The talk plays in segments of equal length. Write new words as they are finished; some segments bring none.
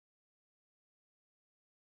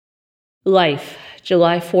Life,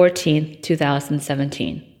 July 14th,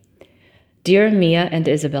 2017. Dear Mia and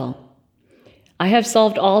Isabel, I have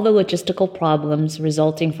solved all the logistical problems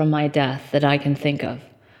resulting from my death that I can think of.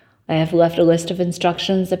 I have left a list of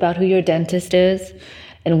instructions about who your dentist is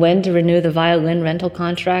and when to renew the violin rental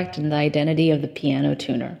contract and the identity of the piano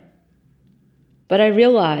tuner. But I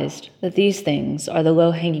realized that these things are the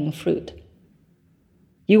low-hanging fruit.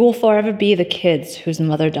 You will forever be the kids whose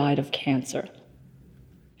mother died of cancer.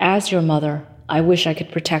 As your mother, I wish I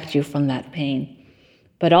could protect you from that pain.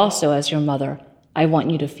 But also as your mother, I want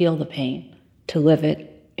you to feel the pain, to live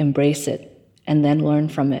it, embrace it, and then learn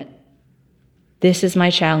from it. This is my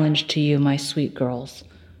challenge to you, my sweet girls,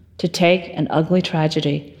 to take an ugly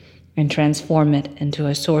tragedy and transform it into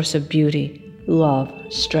a source of beauty, love,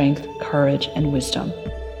 strength, courage, and wisdom.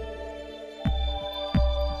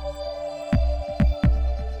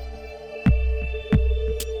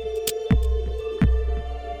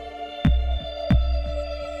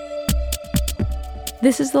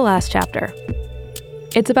 This is the last chapter.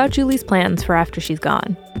 It's about Julie's plans for after she's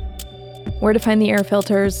gone. Where to find the air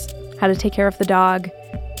filters, how to take care of the dog,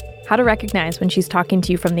 how to recognize when she's talking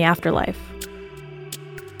to you from the afterlife.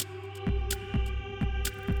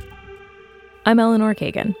 I'm Eleanor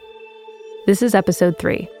Kagan. This is episode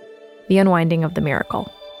 3, The Unwinding of the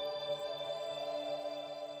Miracle.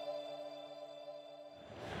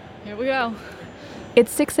 Here we go.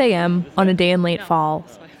 It's 6 a.m. on a day in late fall,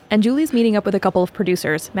 and Julie's meeting up with a couple of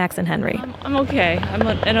producers, Max and Henry. I'm okay. I'm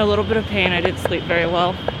in a little bit of pain. I didn't sleep very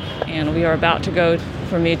well. And we are about to go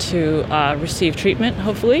for me to receive treatment,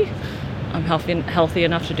 hopefully. I'm healthy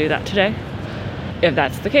enough to do that today. If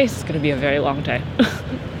that's the case, it's going to be a very long day.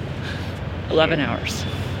 11 hours.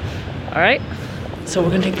 All right. So we're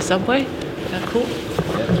going to take the subway. Is that cool?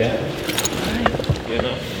 Yeah. All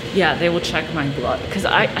right. Yeah, they will check my blood. Because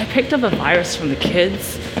I picked up a virus from the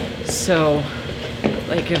kids. So,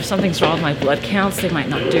 like, if something's wrong with my blood counts, they might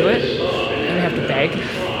not do it. And we have to beg.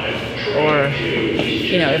 Or,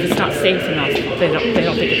 if it's not safe enough, they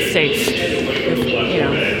don't think it's safe.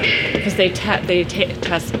 Because they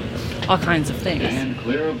test all kinds of things. And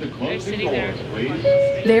clear of the closing doors, please.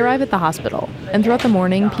 They arrive at the hospital, and throughout the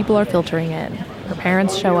morning, people are filtering in. Her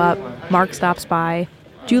parents show up, Mark stops by.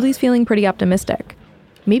 Julie's feeling pretty optimistic,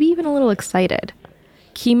 maybe even a little excited.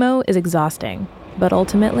 Chemo is exhausting, but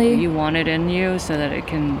ultimately... You want it in you so that it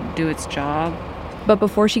can do its job. But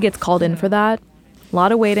before she gets called in for that, a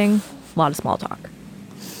lot of waiting, a lot of small talk.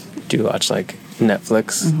 Do you watch,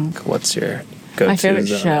 Netflix? Mm-hmm. What's your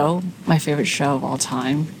go-to? My favorite show of all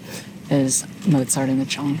time is Mozart in the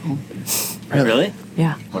Jungle. Really?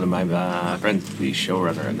 Yeah. One of my friends is the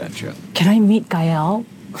showrunner of that show. Can I meet Gael?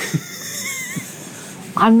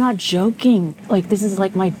 I'm not joking. This is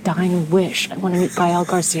my dying wish. I want to meet Gael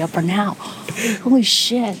Garcia Bernal. Holy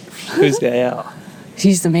shit. Who's Gael?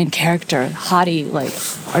 He's the main character, hottie,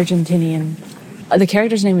 Argentinian. The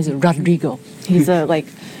character's name is Rodrigo. He's a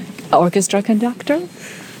orchestra conductor.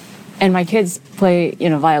 And my kids play,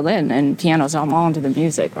 violin and piano, so I'm all into the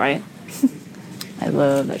music, right? I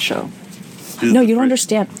love that show. No, you don't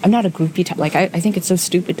understand. I'm not a groupie type. I think it's so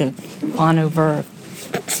stupid to fawn over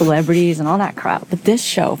celebrities and all that crap. But this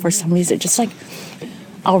show, for some reason, just I'll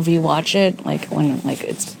rewatch it when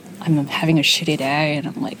I'm having a shitty day and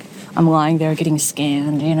I'm lying there getting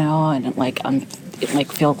scanned, and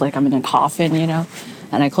it feels like I'm in a coffin,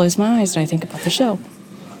 and I close my eyes and I think about the show,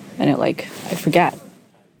 and I forget.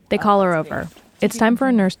 They call her over. It's time for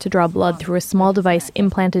a nurse to draw blood through a small device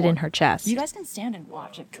implanted in her chest. You guys can stand and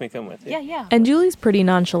watch it. Can we come with you? Yeah. And Julie's pretty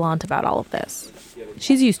nonchalant about all of this.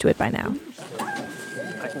 She's used to it by now.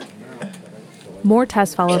 More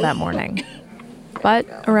tests follow that morning. But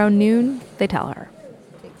around noon, they tell her,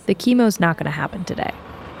 the chemo's not going to happen today.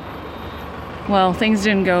 Well, things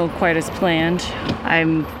didn't go quite as planned. I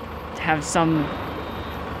have some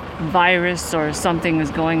virus or something is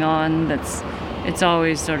going on it's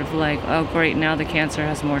always sort of oh great, now the cancer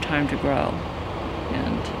has more time to grow.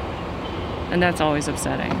 And that's always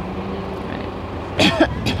upsetting.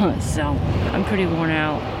 Right? So I'm pretty worn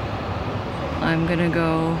out. I'm gonna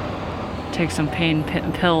go take some pain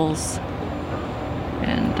pills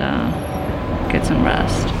and get some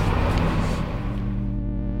rest.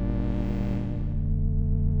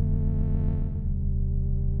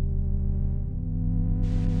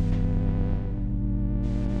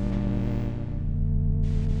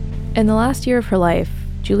 In the last year of her life,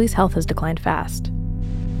 Julie's health has declined fast.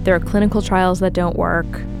 There are clinical trials that don't work,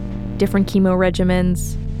 different chemo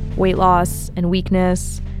regimens, weight loss and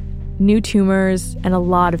weakness, new tumors, and a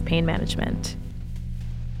lot of pain management.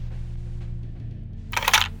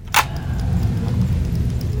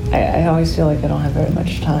 I always feel like I don't have very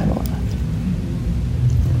much time left.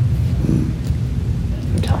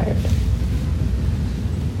 I'm tired.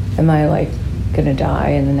 Am I like gonna die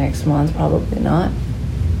in the next month? Probably not.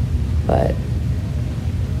 But,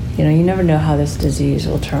 you never know how this disease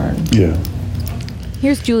will turn. Yeah.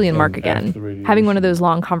 Here's Julie and Mark again, having one of those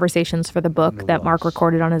long conversations for the book that Mark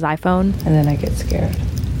recorded on his iPhone. And then I get scared.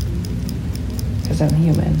 Because I'm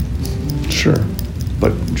human. Sure.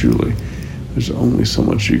 But, Julie, there's only so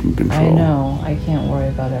much you can control. I know. I can't worry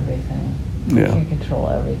about everything. Yeah. I can't control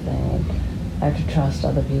everything. I have to trust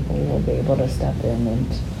other people who will be able to step in and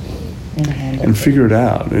handle And it. figure it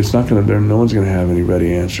out. It's not going to, no one's going to have any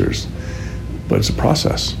ready answers. But it's a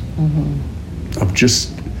process. Of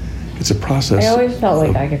just, it's a process. I always felt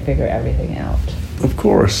like I could figure everything out. Of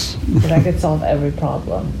course. That I could solve every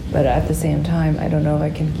problem. But at the same time, I don't know if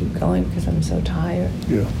I can keep going because I'm so tired.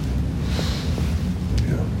 Yeah.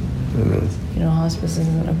 I know. Hospice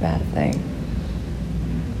isn't a bad thing.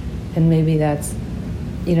 And maybe that's,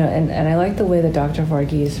 and I like the way that Dr.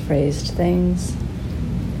 Varghese phrased things.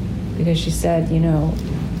 Because she said,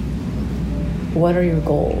 what are your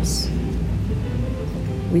goals?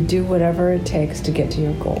 We do whatever it takes to get to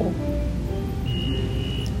your goal.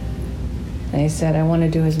 And he said, I want to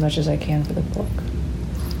do as much as I can for the book.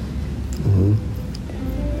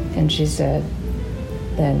 And she said,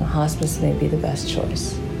 then hospice may be the best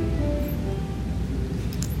choice.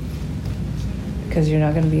 Because you're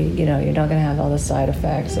not going to be, you're not going to have all the side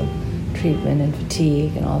effects of treatment and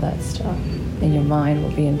fatigue and all that stuff. And your mind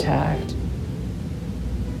will be intact.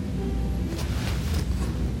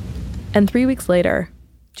 And 3 weeks later,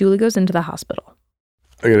 Julie goes into the hospital.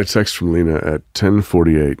 I got a text from Lena at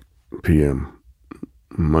 10:48 p.m.,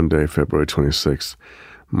 Monday, February 26th.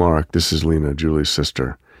 Mark, this is Lena, Julie's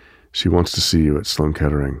sister. She wants to see you at Sloan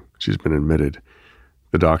Kettering. She's been admitted.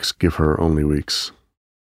 The docs give her only weeks.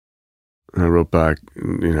 And I wrote back,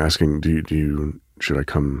 asking, should I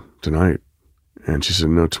come tonight? And she said,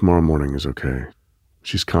 no, tomorrow morning is okay.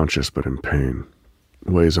 She's conscious but in pain.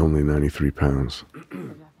 Weighs only 93 pounds.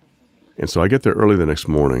 And so I get there early the next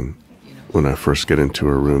morning. When I first get into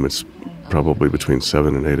her room, it's probably between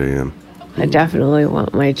 7 and 8 a.m. I definitely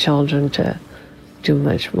want my children to do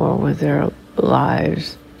much more with their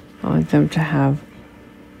lives. I want them to have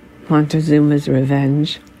Montezuma's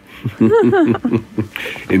revenge.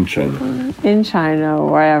 In China. In China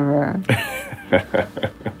or wherever.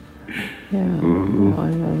 Yeah. I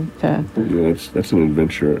want them to... Yeah, that's an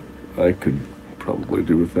adventure I could probably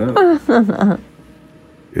do with that.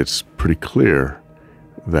 It's pretty clear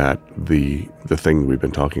that the thing we've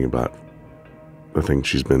been talking about, the thing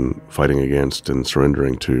she's been fighting against and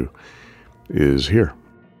surrendering to, is here.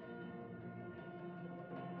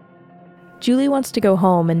 Julie wants to go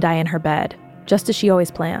home and die in her bed, just as she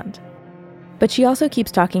always planned. But she also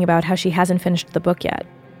keeps talking about how she hasn't finished the book yet,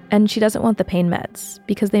 and she doesn't want the pain meds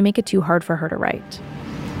because they make it too hard for her to write.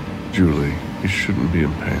 Julie, you shouldn't be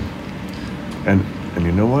in pain. And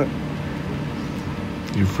you know what?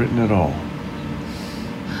 You've written it all.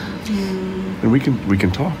 And we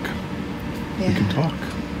can talk. Yeah. We can talk.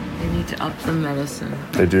 They need to up the medicine.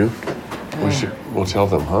 They do? We'll tell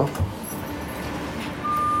them, huh?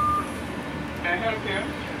 Can I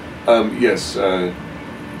help you? Yes,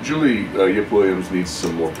 Julie Yip Williams needs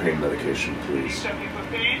some more pain medication, please. Something for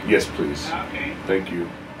pain? Yes, please. Okay. Thank you.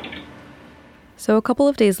 So a couple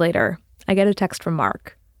of days later, I get a text from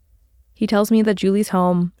Mark. He tells me that Julie's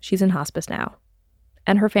home, she's in hospice now.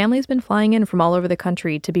 And her family's been flying in from all over the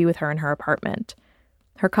country to be with her in her apartment.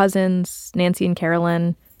 Her cousins, Nancy and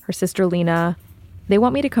Carolyn, her sister Lena, they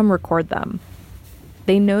want me to come record them.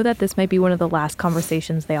 They know that this might be one of the last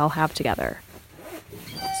conversations they all have together.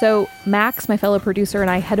 So Max, my fellow producer, and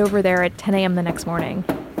I head over there at 10 a.m. the next morning.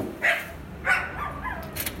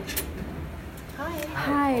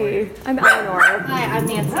 Hi, I'm Eleanor. Hi, I'm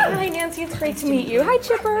Nancy. Hi, Nancy. It's great to meet you. Hi,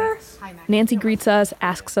 Chipper. Hi, Max. Nancy greets us,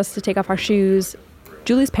 asks us to take off our shoes.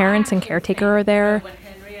 Julie's parents and caretaker are there.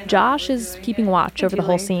 Josh is keeping watch over the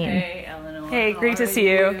whole scene. Hey, great to see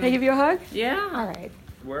you. Can I give you a hug? Yeah. All right.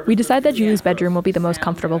 We decide that Julie's bedroom will be the most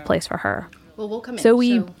comfortable place for her. Well, we'll come in. So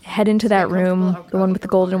we head into that room, the one with the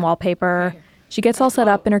golden wallpaper. She gets all set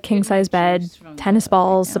up in her king-size bed, tennis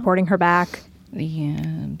balls supporting her back.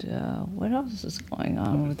 And what else is going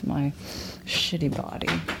on with my shitty body?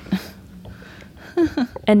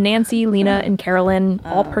 And Nancy, Lena, and Carolyn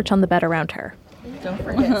all perch on the bed around her. Don't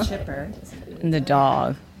forget Chipper. And the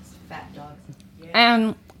dog.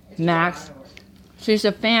 And Max. She's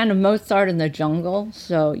a fan of Mozart in the Jungle,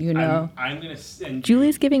 so you know. I'm gonna send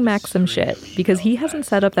Julie's giving Max some shit because he hasn't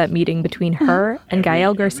set up that meeting between her and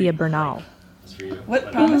Gael Garcia Bernal.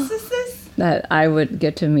 What promise is this? That I would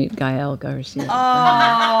get to meet Gael Garcia.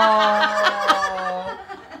 Oh,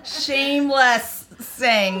 shameless.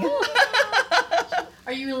 relaxing.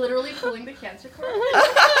 Are you literally pulling the cancer card?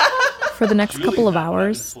 For the next couple of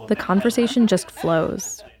hours, the conversation just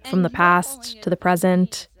flows. From the past to the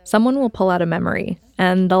present, someone will pull out a memory,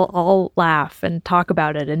 and they'll all laugh and talk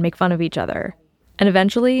about it and make fun of each other. And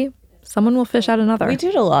eventually, someone will fish out another. We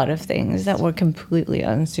did a lot of things that were completely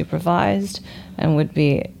unsupervised and would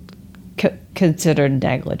be considered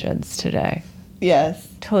negligence today. Yes.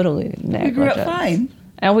 Totally negligence. We grew up fine.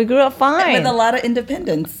 And we grew up fine. With a lot of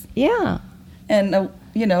independence. Yeah. And,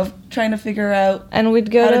 trying to figure out and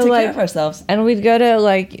we'd go how to take like, care of ourselves. And we'd go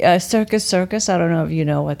to Circus. I don't know if you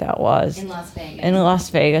know what that was. In Las Vegas. In Las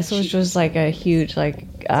Vegas, which was like a huge it's like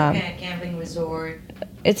a gambling resort.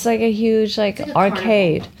 It's like a huge like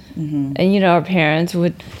arcade. Mm-hmm. And our parents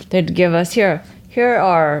they'd give us here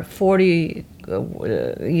are 40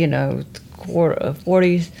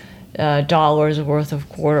 $40 worth of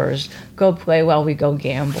quarters. Go play while we go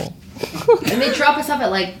gamble. And they drop us off at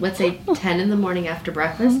let's say 10 in the morning after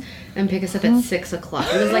breakfast and pick us up at 6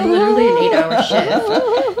 o'clock. It was literally an 8-hour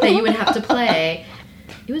shift that you would have to play.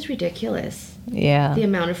 It was ridiculous. Yeah. The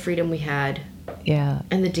amount of freedom we had. Yeah.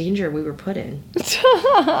 And the danger we were put in.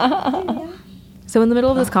 So in the middle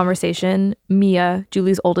of this conversation, Mia,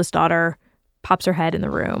 Julie's oldest daughter, pops her head in the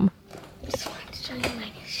room.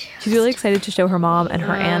 She's really excited to show her mom and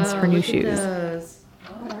her aunts her new shoes.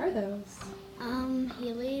 What are those?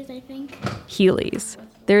 Heelys, I think. Heelys.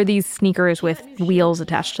 They're these sneakers with wheels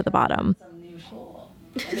attached to the bottom.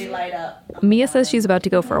 They light up. Mia says she's about to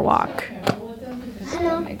go for a walk.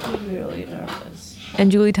 Hello. I'm really nervous.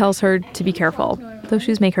 And Julie tells her to be careful. Those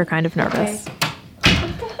shoes make her kind of nervous.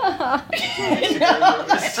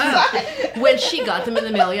 When she got them in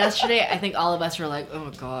the mail yesterday, I think all of us were like,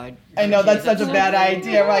 oh God. I know, that's such a bad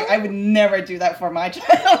idea. We're like, I would never do that for my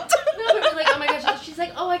child. No, we were like, oh my gosh. She's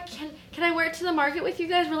like, oh, can I wear it to the market with you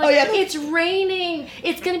guys? We're like, it's raining.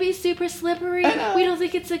 It's going to be super slippery. We don't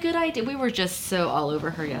think it's a good idea. We were just so all over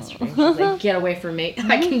her yesterday. She was like, get away from me.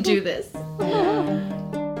 I can do this.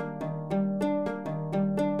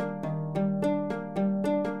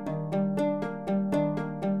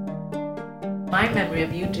 My memory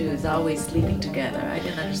of you two is always sleeping together. I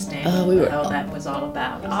didn't understand how that was all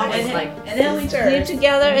about. Always and then we'd sleep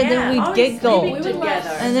together, and then we'd giggle.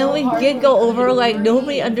 And then we'd giggle over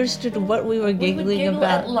nobody understood what we were giggling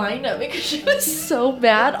about. At Lina because she was so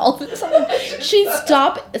bad all the time. She'd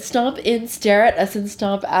stop in, stare at us, and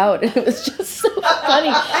stomp out. And it was just so funny.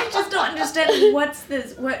 I just don't understand what's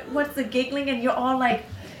the giggling, and you're all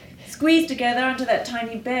squeezed together onto that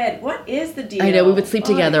tiny bed. What is the deal? I know, we would sleep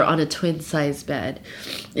together on a twin-size bed,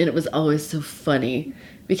 and it was always so funny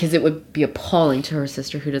because it would be appalling to her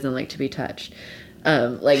sister who doesn't like to be touched.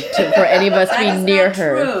 For any of us to be near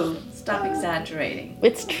her. True. Stop exaggerating.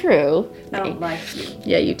 It's true. I don't like you.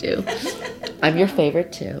 Yeah, you do. I'm your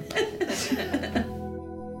favorite too.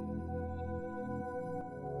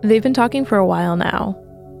 They've been talking for a while now,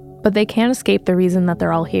 but they can't escape the reason that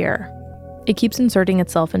they're all here. It keeps inserting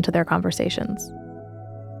itself into their conversations.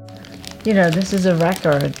 This is a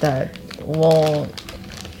record that we'll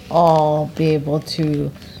all be able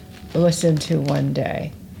to listen to one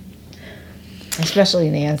day. Especially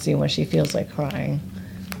Nancy when she feels like crying.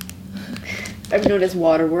 I've known as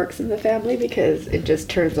waterworks in the family because it just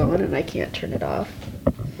turns on and I can't turn it off.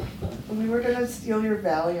 We were going to steal your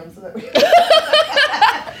Valium so that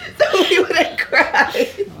we wouldn't cry.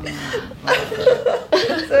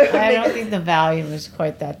 I don't think the Valium is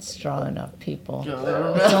quite that strong enough, people.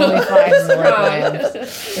 It's only 5 milligrams.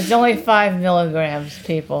 It's only 5 milligrams,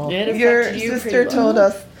 people. Your sister told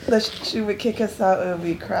us that she would kick us out when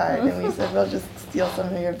we cried, and we said, we'll just steal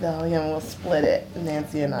some of your Valium and we'll split it,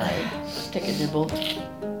 Nancy and I. Just take a nibble.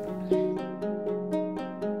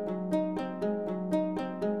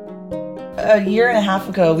 A year and a half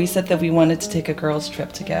ago, we said that we wanted to take a girls'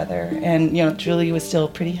 trip together. And, Julie was still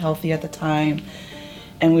pretty healthy at the time.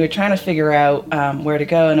 And we were trying to figure out where to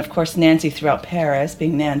go. And, of course, Nancy threw out Paris.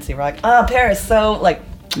 Being Nancy, we're like, oh, Paris, so,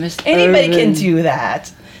 anybody can do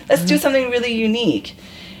that. Let's do something really unique.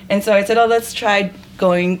 And so I said, let's try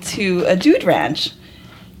going to a dude ranch.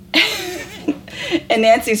 And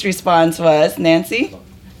Nancy's response was, Nancy?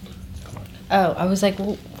 Oh, I was like,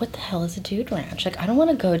 well, what the hell is a dude ranch? I don't want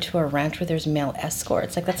to go to a ranch where there's male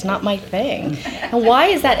escorts. That's not my thing. And why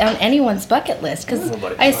is that on anyone's bucket list? Because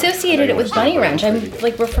I associated it with Bunny Ranch.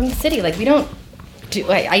 We're from the city. We don't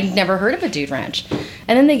do. I never heard of a dude ranch.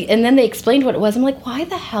 And then they explained what it was. I'm like, why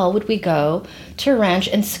the hell would we go to a ranch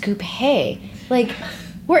and scoop hay?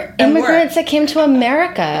 We're immigrants that came to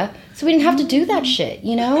America, so we didn't have to do that shit,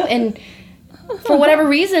 And for whatever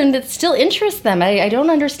reason, that still interests them. I don't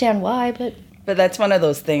understand why, but But that's one of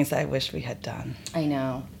those things I wish we had done. I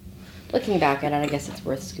know. Looking back at it, I guess it's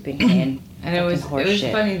worth scooping hay and And it was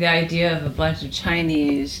funny, the idea of a bunch of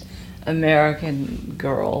Chinese American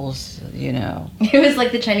girls, you know. It was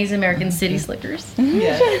like the Chinese American city slickers.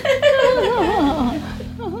 Yeah.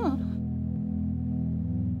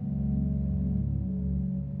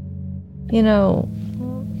 You know,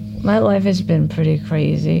 my life has been pretty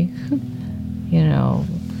crazy. You know,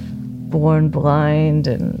 born blind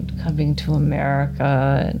and coming to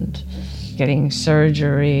America and getting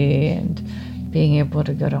surgery and being able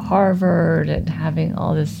to go to Harvard and having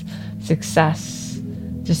all this success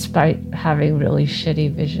despite having really shitty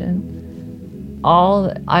vision.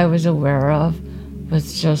 All I was aware of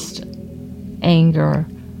was just anger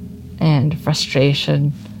and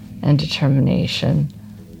frustration and determination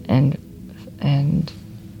and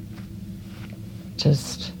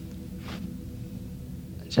just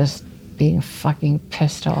being fucking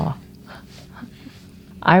pissed off.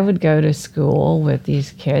 I would go to school with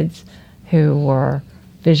these kids who were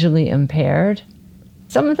visually impaired,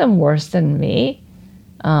 some of them worse than me,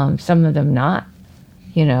 some of them not,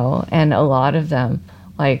 you know, and a lot of them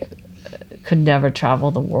like could never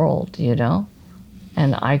travel the world, you know,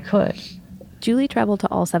 and I could. Julie traveled to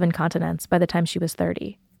all 7 continents by the time she was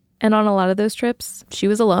 30. And on a lot of those trips, she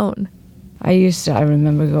was alone. I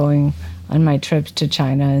remember going on my trips to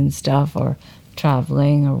China and stuff, or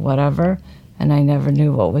traveling or whatever, and I never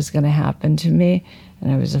knew what was going to happen to me,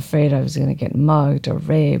 and I was afraid I was going to get mugged or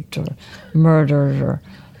raped or murdered or,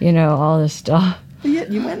 you know, all this stuff. But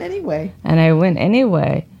yet you went anyway. And I went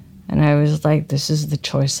anyway, and I was like, this is the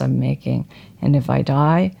choice I'm making, and if I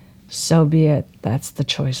die, so be it. That's the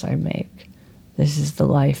choice I make. This is the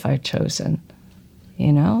life I've chosen,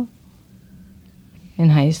 you know? In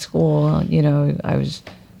high school, you know, I was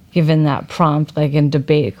given that prompt, like in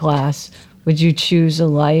debate class, would you choose a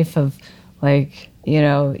life of, like, you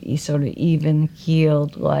know, sort of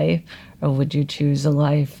even-keeled life, or would you choose a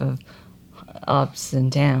life of ups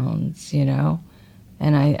and downs, you know?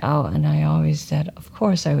 And I always said, of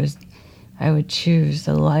course I would choose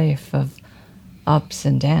the life of ups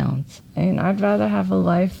and downs. I mean, I'd rather have a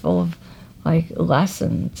life full of, like,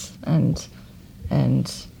 lessons and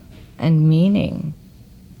meaning,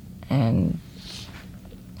 and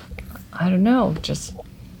I don't know, just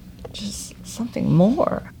something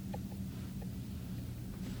more.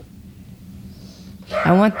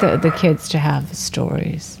 I want the kids to have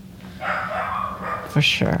stories, for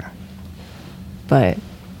sure. But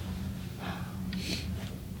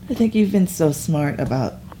I think you've been so smart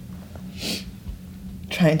about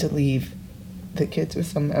trying to leave the kids with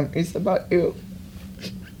some memories about you.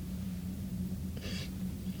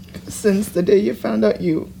 Since the day you found out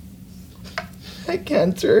you had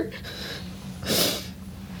cancer,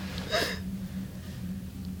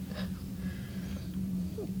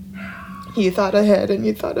 you thought ahead and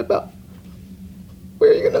you thought about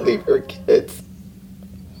where you're gonna leave your kids.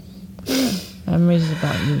 Memories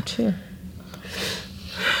about you too.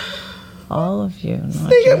 All of you. I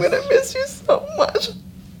think I'm gonna miss you so much.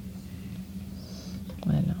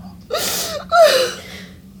 I know.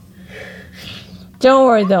 Don't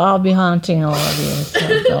worry though, I'll be haunting all of you. So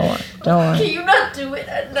don't worry. Can you not do it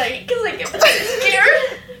at night? Because I get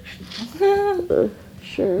scared.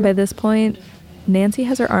 Sure. By this point, Nancy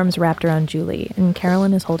has her arms wrapped around Julie, and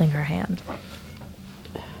Carolyn is holding her hand.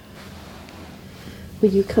 Will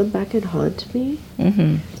you come back and haunt me?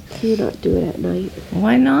 Mm-hmm. Can you not do it at night?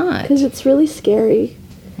 Why not? Because it's really scary.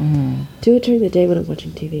 Mm. Do it during the day when I'm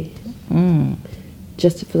watching TV. Mm.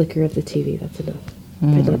 Just a flicker of the TV, that's enough.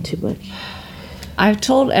 But not too much. I've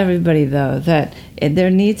told everybody, though, that there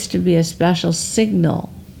needs to be a special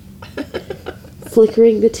signal.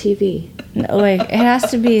 Flickering the TV. No, like, it has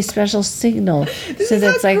to be a special signal. So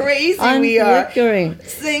that's like crazy we are. unflickering.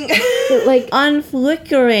 Sing. Like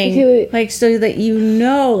unflickering. Okay, like, so that you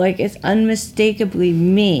know, like, it's unmistakably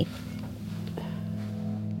me.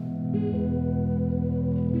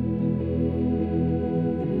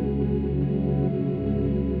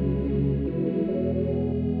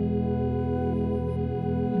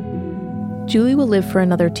 Julie will live for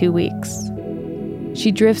another 2 weeks.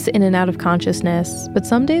 She drifts in and out of consciousness, but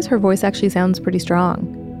some days her voice actually sounds pretty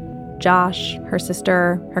strong. Josh, her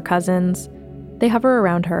sister, her cousins, they hover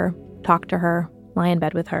around her, talk to her, lie in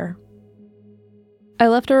bed with her. I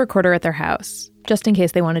left a recorder at their house, just in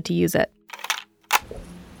case they wanted to use it.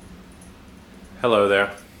 Hello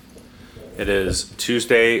there. It is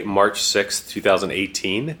Tuesday, March 6th,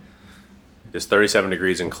 2018. It's 37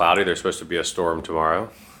 degrees and cloudy. There's supposed to be a storm tomorrow.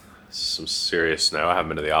 some serious snow. I haven't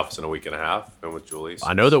been to the office in a week and a half. Been with Julie.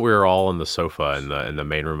 I know that we were all on the sofa in the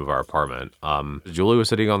main room of our apartment. Julie was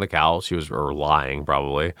sitting on the couch. She was lying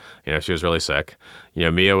probably. She was really sick.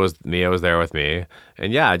 Mia was there with me,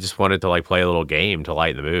 and I just wanted to like play a little game to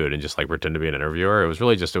lighten the mood and just like pretend to be an interviewer. It was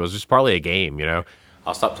just partly a game.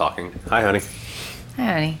 I'll stop talking. Hi, honey. Hi,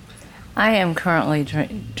 honey. I am currently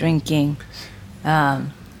drinking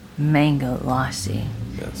mango lassi.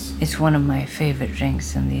 Yes. It's one of my favorite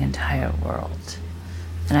drinks in the entire world,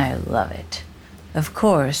 and I love it. Of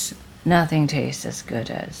course, nothing tastes as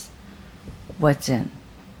good as what's in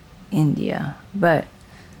India, but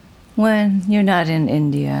when you're not in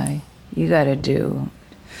India, you gotta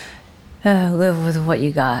live with what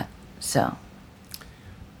you got. So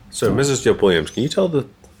Mrs. Jip Williams, can you tell the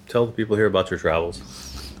people here about your travels?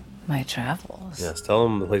 My travels? Yes, tell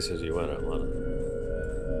them the places you went in Atlanta.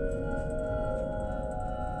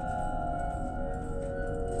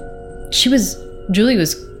 Julie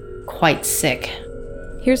was quite sick.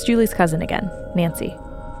 Here's Julie's cousin again, Nancy.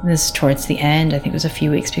 This towards the end, I think it was a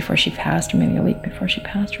few weeks before she passed, or maybe a week before she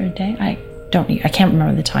passed, or a day. I can't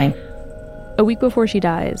remember the time. A week before she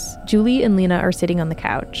dies, Julie and Lena are sitting on the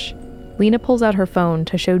couch. Lena pulls out her phone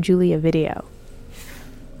to show Julie a video.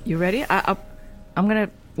 You ready? I'm gonna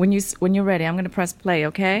when you're ready, I'm gonna press play.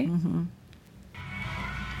 Okay? Mm-hmm.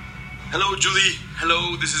 Hello, Julie.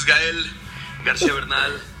 Hello, this is Gael Garcia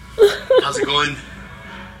Bernal. How's it going?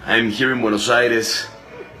 I'm here in Buenos Aires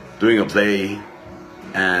doing a play,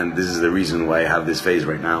 and this is the reason why I have this face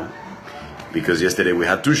right now. Because yesterday we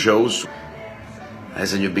had 2 shows. I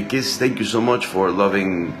send you a big kiss. Thank you so much for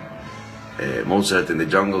loving Mozart in the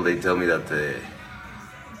Jungle. They tell me that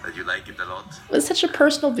you like it a lot. It was such a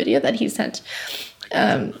personal video that he sent.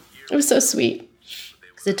 It was so sweet.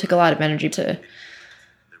 Because it took a lot of energy to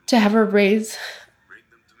have her raise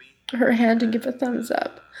her hand and give a thumbs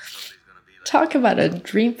up. Talk about a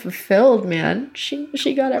dream fulfilled, man.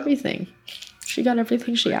 She got everything. She got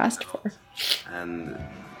everything she asked for. And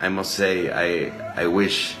I must say, I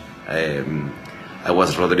wish I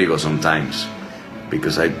was Rodrigo sometimes,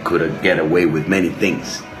 because I could get away with many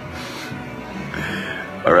things.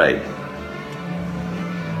 All right.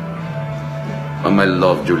 All my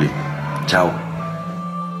love, Julie. Ciao.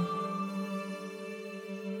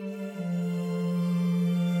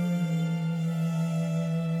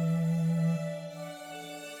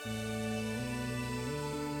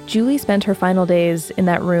 Julie spent her final days in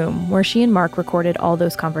that room where she and Mark recorded all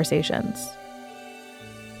those conversations,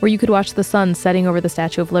 where you could watch the sun setting over the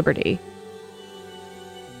Statue of Liberty,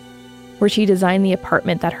 where she designed the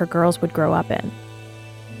apartment that her girls would grow up in.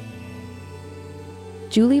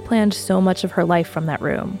 Julie planned so much of her life from that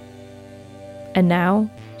room, and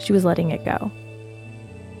now she was letting it go.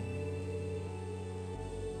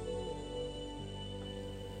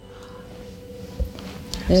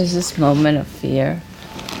 There's this moment of fear,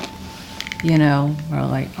 we're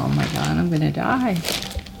like, oh my God, I'm gonna die.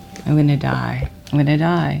 I'm gonna die. I'm gonna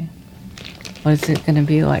die. What is it gonna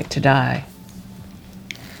be like to die?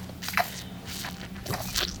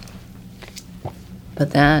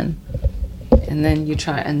 But then you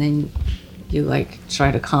try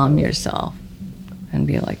to calm yourself and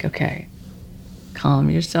be like, okay, calm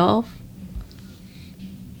yourself,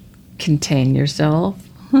 contain yourself,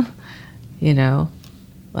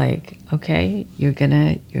 like, okay, you're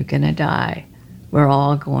gonna die. We're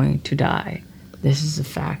all going to die. This is a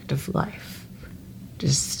fact of life.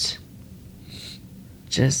 Just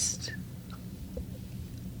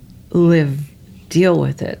live, deal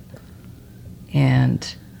with it,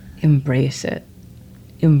 and embrace it.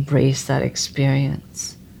 Embrace that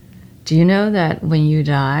experience. Do you know that when you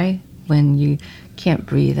die, when you can't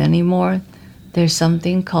breathe anymore, there's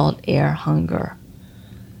something called air hunger,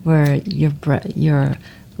 where your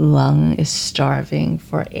lung is starving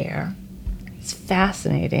for air? It's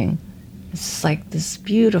fascinating. It's like this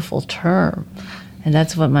beautiful term. And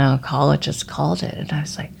that's what my oncologist called it. And I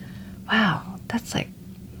was like, wow, that's like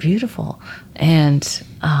beautiful. And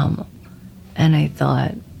I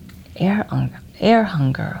thought, air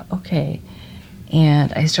hunger, okay.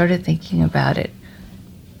 And I started thinking about it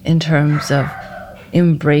in terms of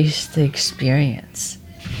embrace the experience.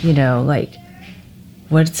 Like,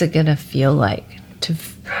 what's it gonna feel like to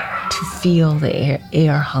feel the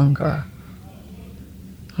air hunger?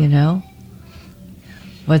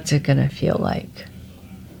 What's it gonna feel like?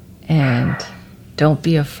 And don't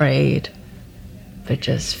be afraid, but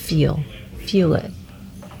just feel it.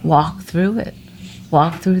 Walk through it.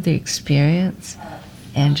 Walk through the experience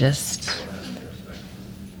and just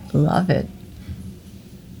love it.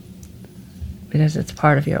 Because it's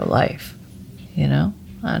part of your life,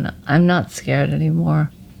 I'm not scared anymore.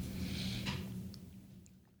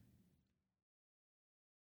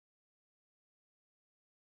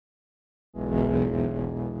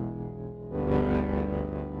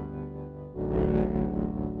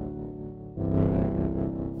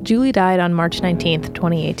 Julie died on March 19th,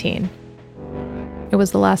 2018. It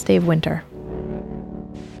was the last day of winter.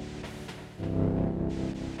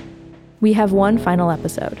 We have one final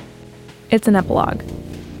episode. It's an epilogue.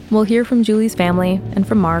 We'll hear from Julie's family and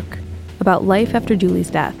from Mark about life after Julie's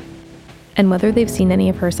death and whether they've seen any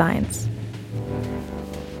of her signs.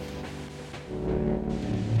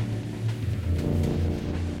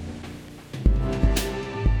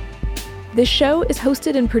 This show is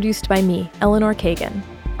hosted and produced by me, Eleanor Kagan.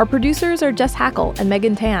 Our producers are Jess Hackle and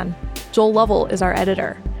Megan Tan. Joel Lovell is our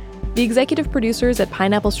editor. The executive producers at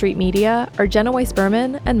Pineapple Street Media are Jenna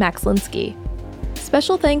Weiss-Berman and Max Linsky.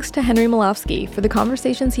 Special thanks to Henry Malofsky for the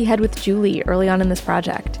conversations he had with Julie early on in this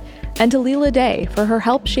project, and to Leela Day for her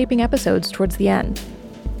help shaping episodes towards the end.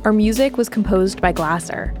 Our music was composed by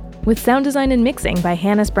Glasser, with sound design and mixing by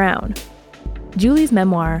Hannes Brown. Julie's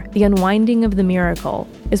memoir, The Unwinding of the Miracle,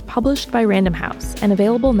 is published by Random House and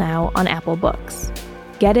available now on Apple Books.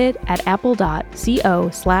 Get it at apple.co/Julie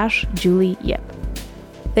Yip.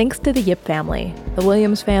 Thanks to the Yip family, the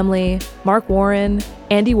Williams family, Mark Warren,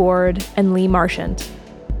 Andy Ward, and Lee Marchant.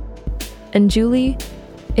 And Julie,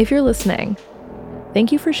 if you're listening,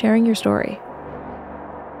 thank you for sharing your story.